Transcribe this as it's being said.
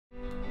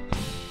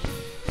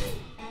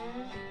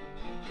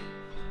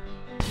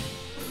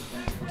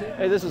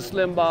Hey, this is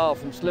Slim Bob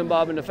from Slim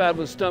Bob and the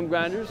Fabulous Stump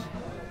Grinders.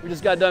 We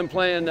just got done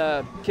playing,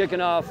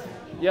 kicking off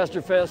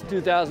Yesterfest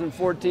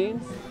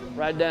 2014,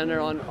 right down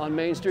there on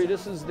Main Street.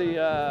 This is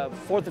the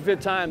fourth or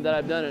fifth time that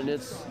I've done it, and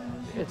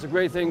it's a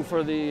great thing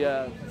for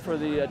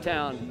the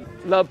town.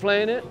 Love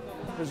playing it.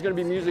 There's going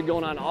to be music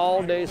going on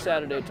all day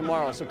Saturday,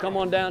 tomorrow, so come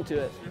on down to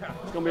it.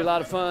 It's going to be a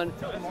lot of fun,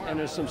 and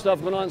there's some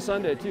stuff going on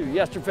Sunday too.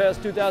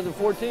 Yesterfest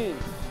 2014.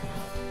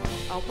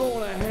 I'm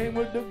gonna hang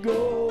with the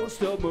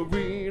ghost of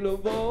Marie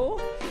Laveau.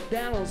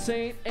 Down on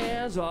St.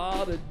 Anne's where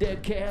all the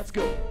dead cats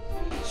go.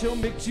 She'll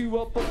mix you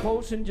up a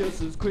potion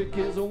just as quick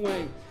as a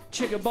wing.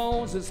 Chicken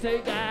bones and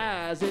snake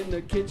eyes in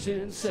the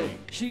kitchen sink.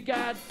 She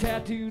got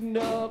tattooed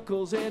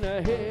knuckles and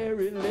a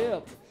hairy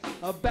lip.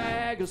 A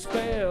bag of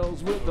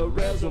spells with a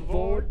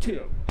reservoir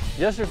tip.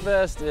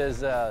 Yesterfest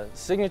is a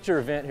signature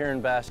event here in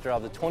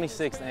Bastrop, the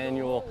 26th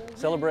annual,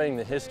 celebrating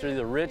the history,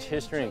 the rich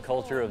history and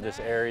culture of this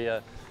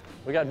area.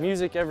 We got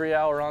music every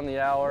hour on the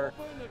hour.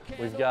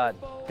 We've got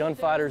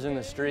gunfighters in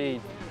the street.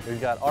 We've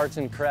got arts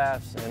and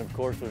crafts, and of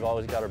course we've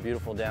always got our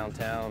beautiful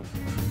downtown.